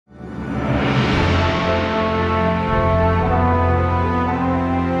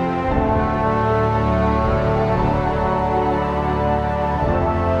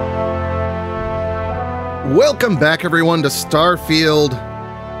Welcome back, everyone, to Starfield.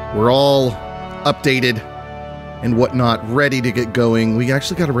 We're all updated and whatnot, ready to get going. We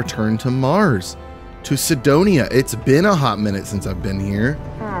actually got to return to Mars, to Cydonia. It's been a hot minute since I've been here.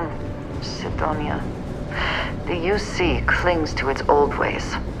 Cydonia. The UC clings to its old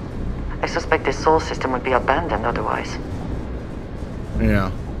ways. I suspect this soul system would be abandoned otherwise. Yeah.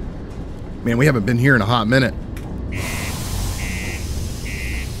 Man, we haven't been here in a hot minute.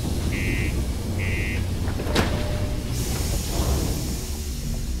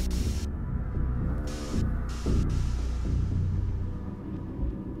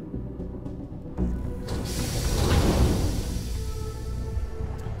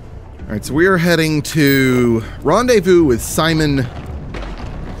 All right, so we are heading to rendezvous with Simon.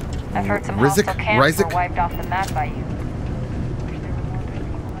 I've heard some hostile camps were wiped off the map by you.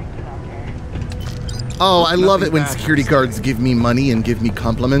 Oh, I love it when security guards give me money and give me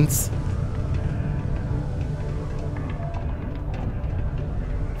compliments.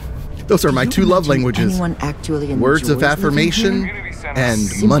 Those are my two love languages. Words of affirmation and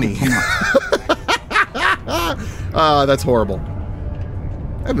money. That's horrible.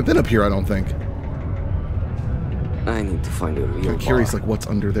 I haven't been up here, I don't think. I need to find a real I'm curious, like, what's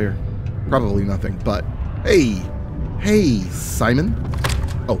under there. Probably nothing, but... Hey, Simon.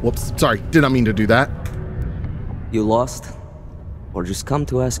 Oh, whoops. Sorry, did not mean to do that. You lost? Or just come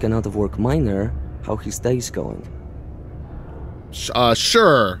to ask an out-of-work miner how his day's going?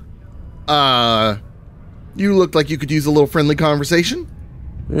 Sure. You looked like you could use a little friendly conversation.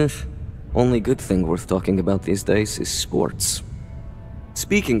 Only good thing worth talking about these days is sports.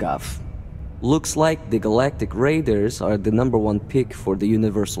 Speaking of, looks like the Galactic Raiders are the #1 pick for the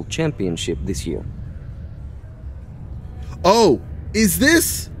Universal Championship this year. Oh, is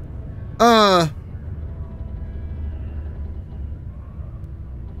this... Oh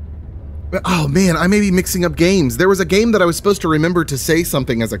man, I may be mixing up games. There was a game that I was supposed to remember to say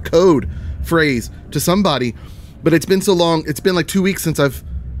something as a code phrase to somebody, but it's been so long, it's been like 2 weeks since I've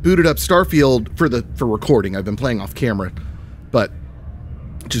booted up Starfield for recording. I've been playing off camera, but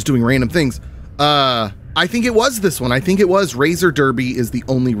just doing random things. I think it was this one. I think it was Razor Derby is the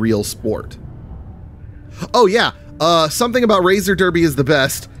only real sport. Oh yeah, something about Razor Derby is the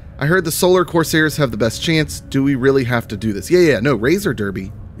best. I heard the Solar Corsairs have the best chance. Do we really have to do this? Yeah, no, Razor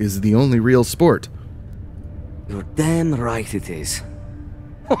Derby is the only real sport. You're damn right it is.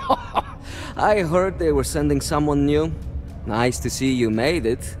 I heard they were sending someone new. Nice to see you made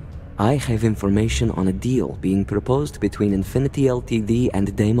it. I have information on a deal being proposed between Infinity Ltd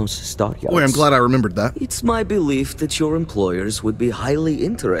and Deimos Stockyards. Boy, I'm glad I remembered that. It's my belief that your employers would be highly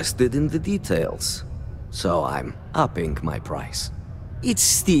interested in the details. So I'm upping my price. It's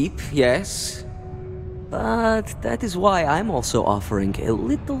steep, yes. But that is why I'm also offering a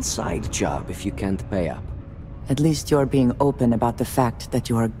little side job if you can't pay up. At least you're being open about the fact that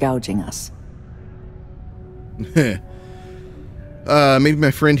you are gouging us. Maybe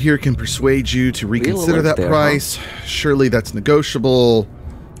my friend here can persuade you to reconsider that price. Huh? Surely that's negotiable.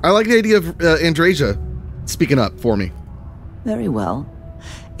 I like the idea of Andrasia speaking up for me. Very well.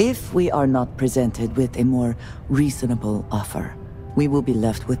 If we are not presented with a more reasonable offer, we will be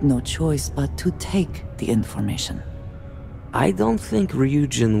left with no choice but to take the information. I don't think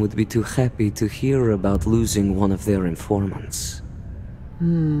Ryujin would be too happy to hear about losing one of their informants.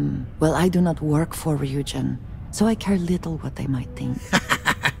 Well, I do not work for Ryujin, so I care little what they might think.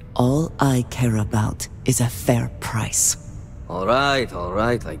 All I care about is a fair price. All right,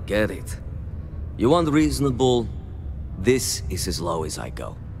 I get it. You want reasonable? This is as low as I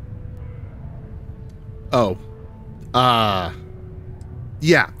go. Oh.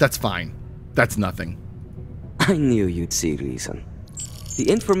 Yeah, that's fine. That's nothing. I knew you'd see reason. The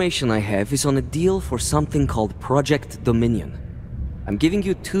information I have is on a deal for something called Project Dominion. I'm giving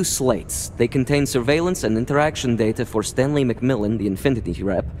you 2 slates. They contain surveillance and interaction data for Stanley McMillan, the Infinity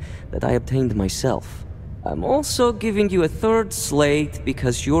rep, that I obtained myself. I'm also giving you a 3rd slate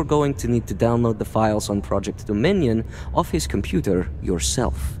because you're going to need to download the files on Project Dominion off his computer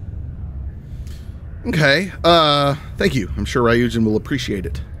yourself. Okay, thank you. I'm sure Ryujin will appreciate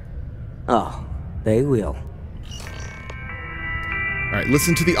it. Oh, they will. Alright,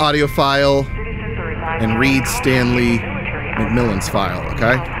 listen to the audio file and read Stanley McMillan's file,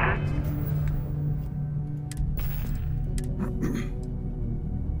 okay?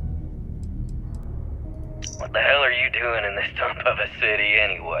 What the hell are you doing in this dump of a city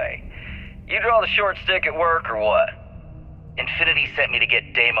anyway? You draw the short stick at work or what? Infinity sent me to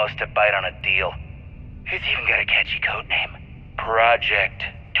get Deimos to bite on a deal. He's even got a catchy code name. Project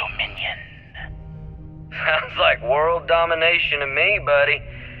Dominion. Sounds like world domination to me, buddy.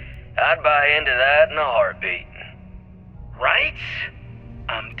 I'd buy into that in a heartbeat. Right?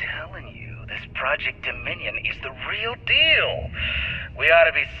 I'm telling you, this Project Dominion is the real deal. We ought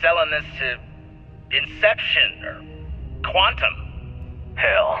to be selling this to Inception or Quantum.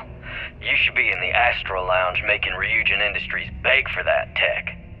 Hell, you should be in the Astro Lounge making Ryujin Industries beg for that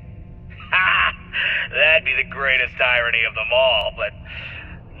tech. Ha! That'd be the greatest irony of them all, but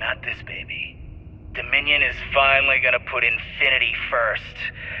not this baby. Dominion is finally gonna put Infinity first.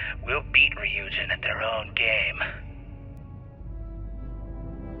 We'll beat Ryujin at their own game.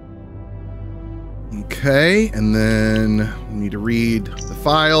 Okay, and then we need to read the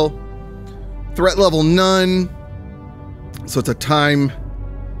file. Threat level none. So it's a time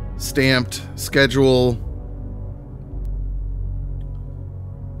stamped schedule.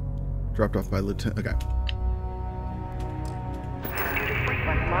 Dropped off by Lieutenant. Okay.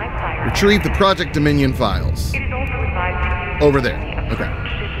 Retrieve the Project Dominion files. Over there. Okay.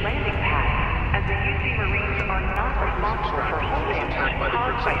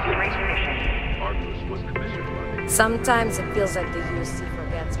 Sometimes it feels like the UC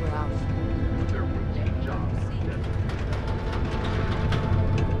forgets we're out.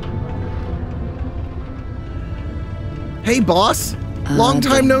 Hey, boss. Long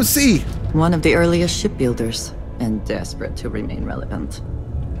time no see. One of the earliest shipbuilders, and desperate to remain relevant.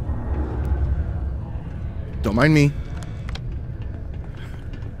 Don't mind me.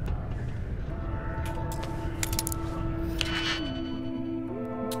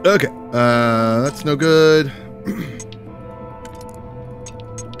 Okay. That's no good.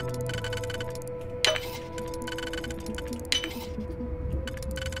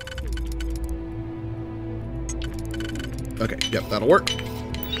 Okay, yep, that'll work.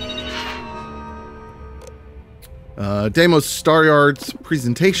 Deimos Staryard's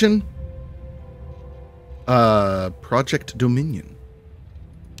presentation. Project Dominion.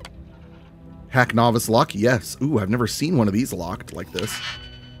 Hack Novice lock, yes. Ooh, I've never seen one of these locked like this.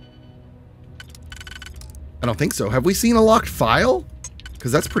 I don't think so. Have we seen a locked file?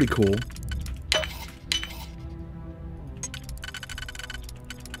 Because that's pretty cool.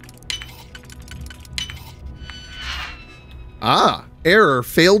 Ah, error,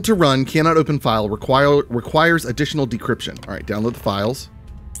 failed to run, cannot open file, requires additional decryption. All right, download the files.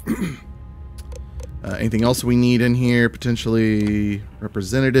 Anything else we need in here? Potentially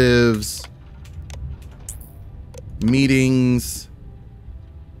representatives, meetings,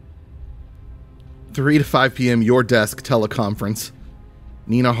 3 to 5 p.m. your desk teleconference.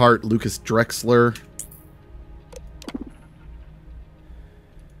 Nina Hart, Lucas Drexler.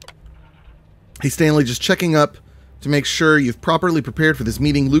 Hey Stanley, just checking up to make sure you've properly prepared for this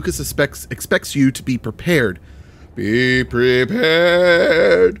meeting. Lucas expects you to be prepared. Be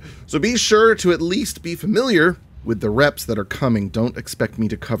prepared. So be sure to at least be familiar with the reps that are coming. Don't expect me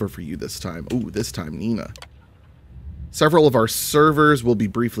to cover for you this time. Ooh, this time, Nina. Several of our servers will be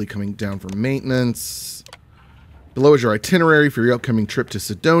briefly coming down for maintenance. Below is your itinerary for your upcoming trip to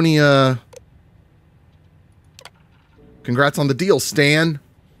Sidonia. Congrats on the deal, Stan.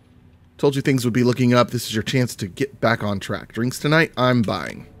 Told you things would be looking up. This is your chance to get back on track. Drinks tonight? I'm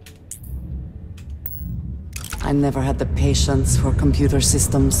buying. I never had the patience for computer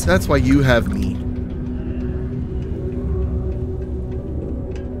systems. That's why you have me.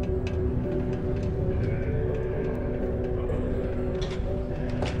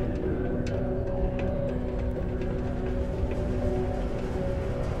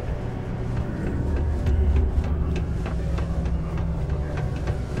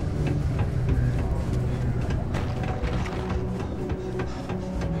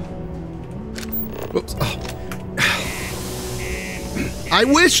 Whoops. Oh. I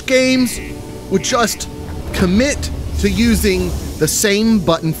wish games would just commit to using the same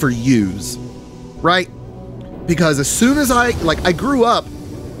button for use, right? Because as soon as I grew up,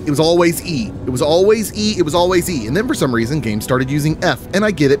 it was always E. It was always E, it was always E. And then for some reason, games started using F. And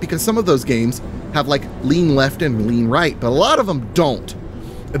I get it because some of those games have like lean left and lean right, but a lot of them don't.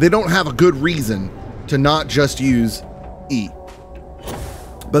 They don't have a good reason to not just use E.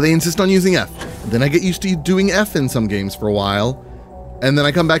 But they insist on using F. Then I get used to doing F in some games for a while. And then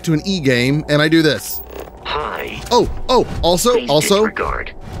I come back to an E game and I do this. Hi. Also.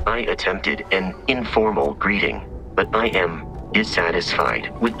 Disregard. I attempted an informal greeting, but I am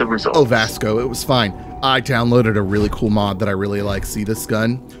dissatisfied with the results. Oh, Vasco, it was fine. I downloaded a really cool mod that I really like. See this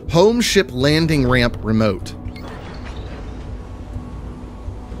gun? Home ship landing ramp remote.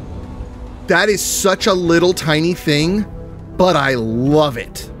 That is such a little tiny thing, but I love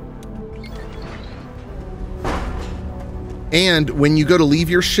it. And when you go to leave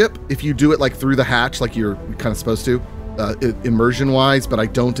your ship, if you do it like through the hatch, like you're kind of supposed to, immersion-wise, but I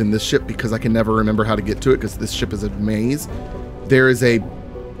don't in this ship because I can never remember how to get to it because this ship is a maze. There is a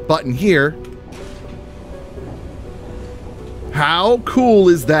button here. How cool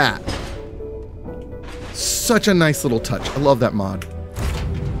is that? Such a nice little touch. I love that mod.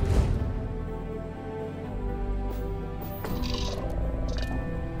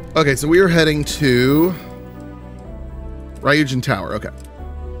 Okay, so we are heading to Ryujin Tower. Okay.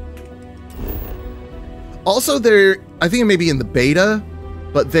 Also, I think it may be in the beta,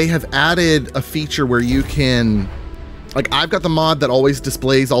 but they have added a feature where you can, like, I've got the mod that always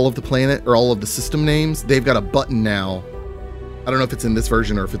displays all of the planet or all of the system names. They've got a button now. I don't know if it's in this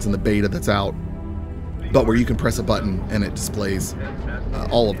version or if it's in the beta that's out, but where you can press a button and it displays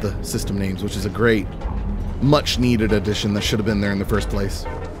all of the system names, which is a great, much needed addition that should have been there in the first place.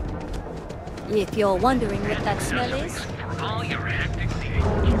 If you're wondering what that smell is,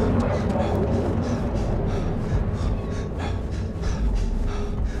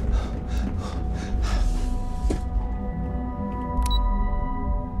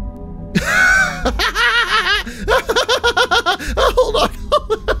 hold on.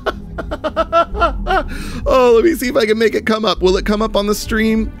 Oh, let me see if I can make it come up. Will it come up on the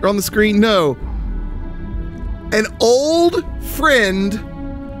stream or on the screen? No. An old friend,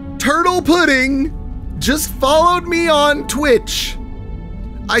 Turtle Pudding, just followed me on Twitch.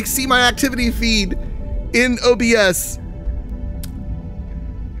 I see my activity feed in OBS.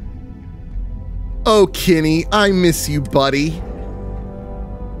 Oh, Kenny, I miss you, buddy.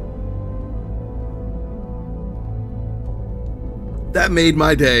 That made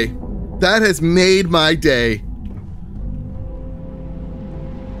my day. That has made my day.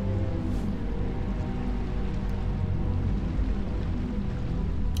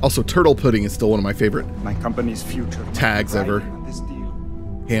 Also, Turtle Pudding is still one of my favorite company's future tags ever.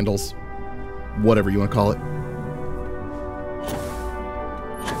 Handles. Whatever you want to call it.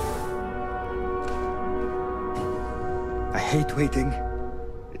 I hate waiting.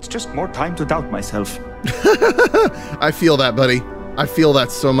 It's just more time to doubt myself. I feel that, buddy. I feel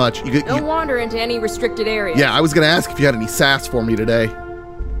that so much. Don't wander into any restricted areas. Yeah, I was going to ask if you had any sass for me today.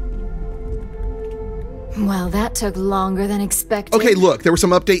 Well, that took longer than expected. Okay, look, there were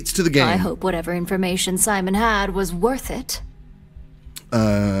some updates to the game. I hope whatever information Simon had was worth it.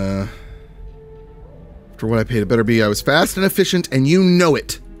 For what I paid, it better be. I was fast and efficient, and you know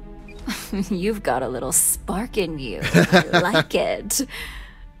it. You've got a little spark in you. I like it.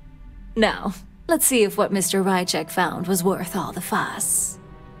 Now, let's see if what Mr. Rychek found was worth all the fuss.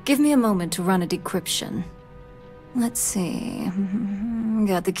 Give me a moment to run a decryption. Let's see.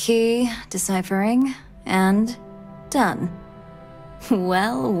 Got the key, deciphering, and done.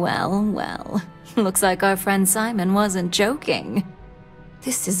 Well, well, well. Looks like our friend Simon wasn't joking.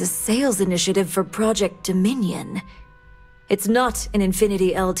 This is a sales initiative for Project Dominion. It's not an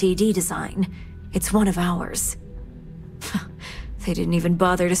Infinity Ltd design. It's one of ours. They didn't even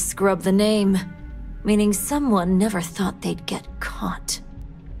bother to scrub the name, meaning someone never thought they'd get caught.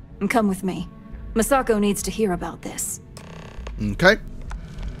 Come with me. Masako needs to hear about this. Okay.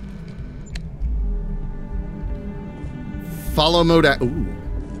 Follow mode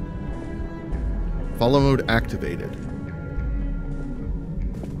Follow mode activated.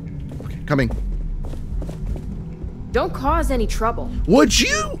 Okay, coming. Don't cause any trouble. Would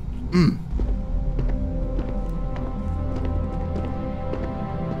you?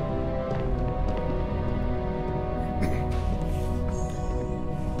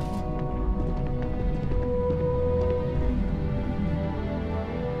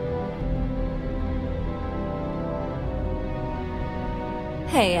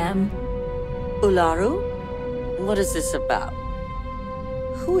 Hey, Ularu? What is this about?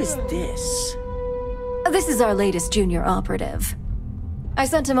 Who is this? This is our latest junior operative. I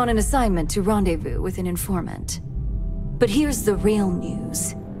sent him on an assignment to rendezvous with an informant. But here's the real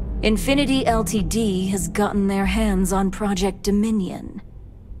news. Infinity Ltd has gotten their hands on Project Dominion.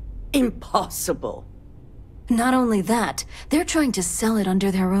 Impossible. Not only that, they're trying to sell it under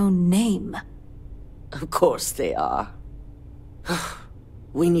their own name. Of course they are.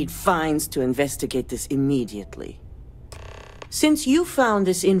 We need fines to investigate this immediately. Since you found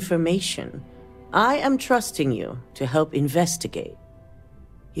this information, I am trusting you to help investigate.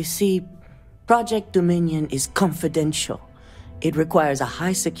 You see, Project Dominion is confidential. It requires a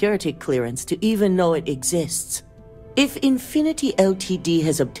high security clearance to even know it exists. If Infinity Ltd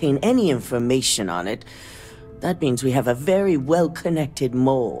has obtained any information on it, that means we have a very well-connected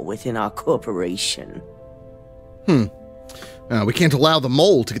mole within our corporation. We can't allow the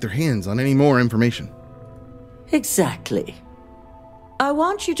mole to get their hands on any more information. Exactly. I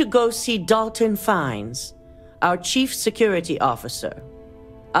want you to go see Dalton Fines. our chief security officer.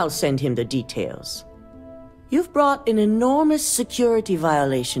 I'll send him the details. You've brought an enormous security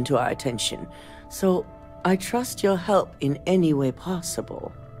violation to our attention, so I trust your help in any way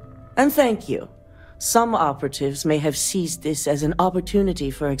possible. And thank you. Some operatives may have seized this as an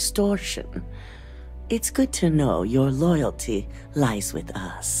opportunity for extortion. It's good to know your loyalty lies with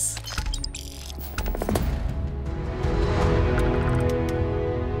us.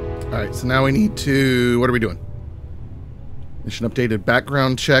 Alright, so now we need to... What are we doing? Mission updated,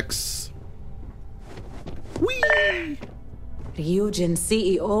 background checks. Whee! Ryujin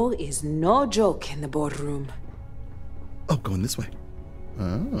CEO is no joke in the boardroom. Oh, going this way.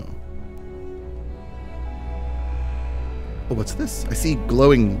 Oh. Oh, what's this? I see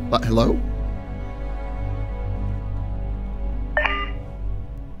glowing... hello?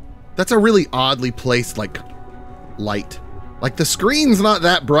 That's a really oddly placed, like, light. Like, the screen's not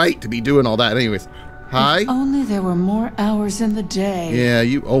that bright to be doing all that. Anyways. Hi? If only there were more hours in the day. Yeah,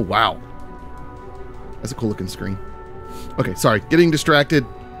 you... Oh, wow. That's a cool-looking screen. Okay, sorry. Getting distracted.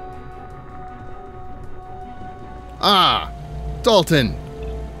 Ah! Dalton!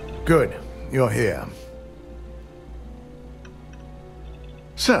 Good. You're here.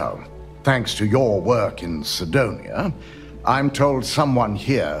 So, thanks to your work in Cydonia, I'm told someone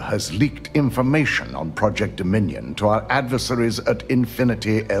here has leaked information on Project Dominion to our adversaries at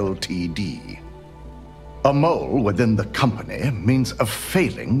Infinity Ltd. A mole within the company means a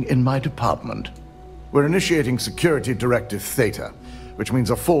failing in my department. We're initiating Security Directive Theta, which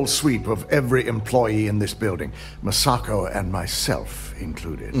means a full sweep of every employee in this building, Masako and myself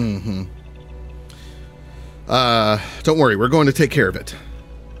included. Mm-hmm. Don't worry, we're going to take care of it.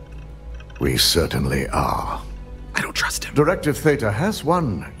 We certainly are. I don't trust him. Directive Theta has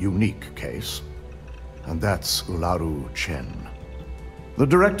one unique case, and that's Ularu Chen. The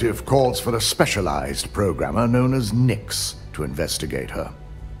directive calls for a specialized programmer known as Nyx to investigate her,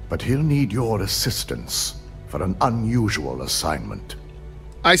 but he'll need your assistance for an unusual assignment.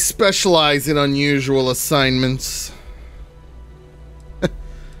 I specialize in unusual assignments.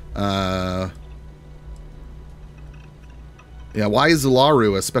 Yeah, why is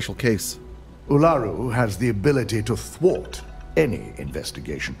Ularu a special case? Ularu has the ability to thwart any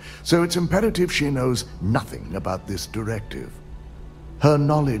investigation, so it's imperative she knows nothing about this directive. Her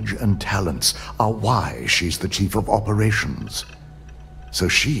knowledge and talents are why she's the chief of operations. So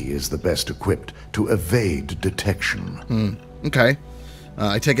she is the best equipped to evade detection. Okay.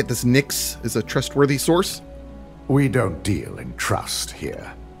 I take it this Nyx is a trustworthy source? We don't deal in trust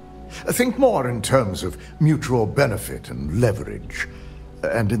here. Think more in terms of mutual benefit and leverage.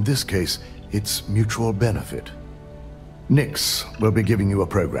 And in this case, it's mutual benefit. Nyx will be giving you a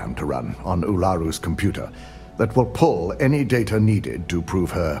program to run on Ularu's computer that will pull any data needed to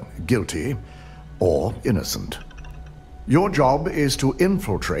prove her guilty or innocent. Your job is to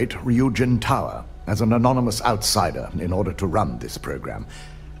infiltrate Ryujin Tower as an anonymous outsider in order to run this program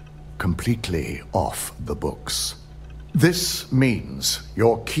completely off the books. This means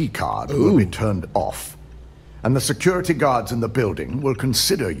your keycard will be turned off, and the security guards in the building will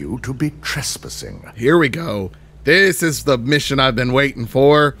consider you to be trespassing. Here we go. This is the mission I've been waiting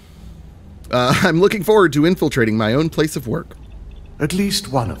for. I'm looking forward to infiltrating my own place of work. At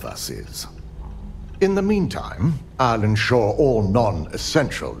least one of us is. In the meantime, I'll ensure all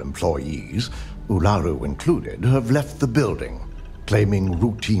non-essential employees, Ularu included, have left the building, claiming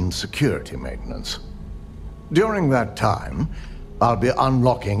routine security maintenance. During that time, I'll be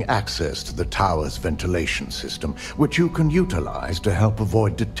unlocking access to the tower's ventilation system, which you can utilize to help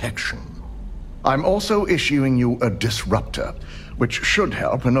avoid detection. I'm also issuing you a disruptor, which should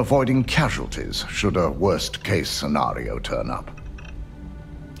help in avoiding casualties should a worst-case scenario turn up.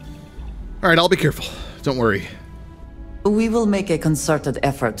 All right, I'll be careful. Don't worry. We will make a concerted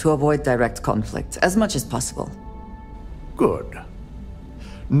effort to avoid direct conflict as much as possible. Good.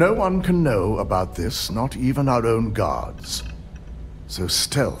 No one can know about this, not even our own guards. So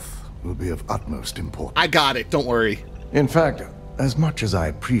stealth will be of utmost importance. I got it, don't worry. In fact, as much as I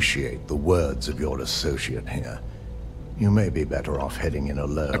appreciate the words of your associate here, you may be better off heading in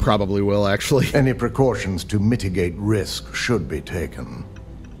alone. I probably will, actually. Any precautions to mitigate risk should be taken.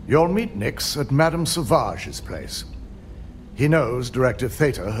 You'll meet Nyx at Madame Sauvage's place. He knows Directive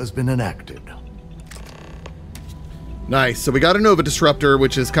Theta has been enacted. Nice. So we got a Nova Disruptor,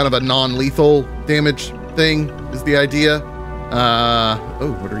 which is kind of a non-lethal damage thing, is the idea.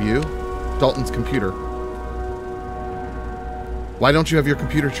 Oh, what are you? Dalton's computer. Why don't you have your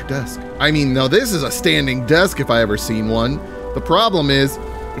computer at your desk? I mean, no, this is a standing desk if I ever seen one. The problem is,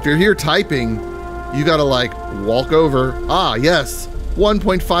 if you're here typing, you gotta like walk over. Ah, yes,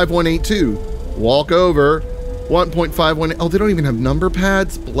 1.5182. Walk over, 1.51. Oh, they don't even have number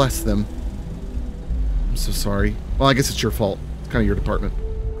pads? Bless them. I'm so sorry. Well, I guess it's your fault. It's kind of your department.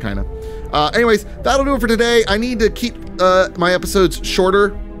 Kind of. Anyways, that'll do it for today. I need to keep my episodes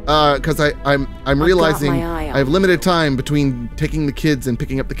shorter because I'm realizing I have limited time between taking the kids and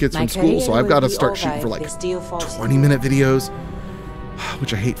picking up the kids from school, so I've got to start shooting for like 20-minute videos,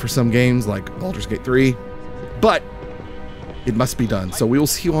 which I hate for some games like Baldur's Gate 3, but it must be done. So we will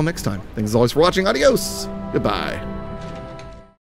see you all next time. Thanks as always for watching. Adios. Goodbye.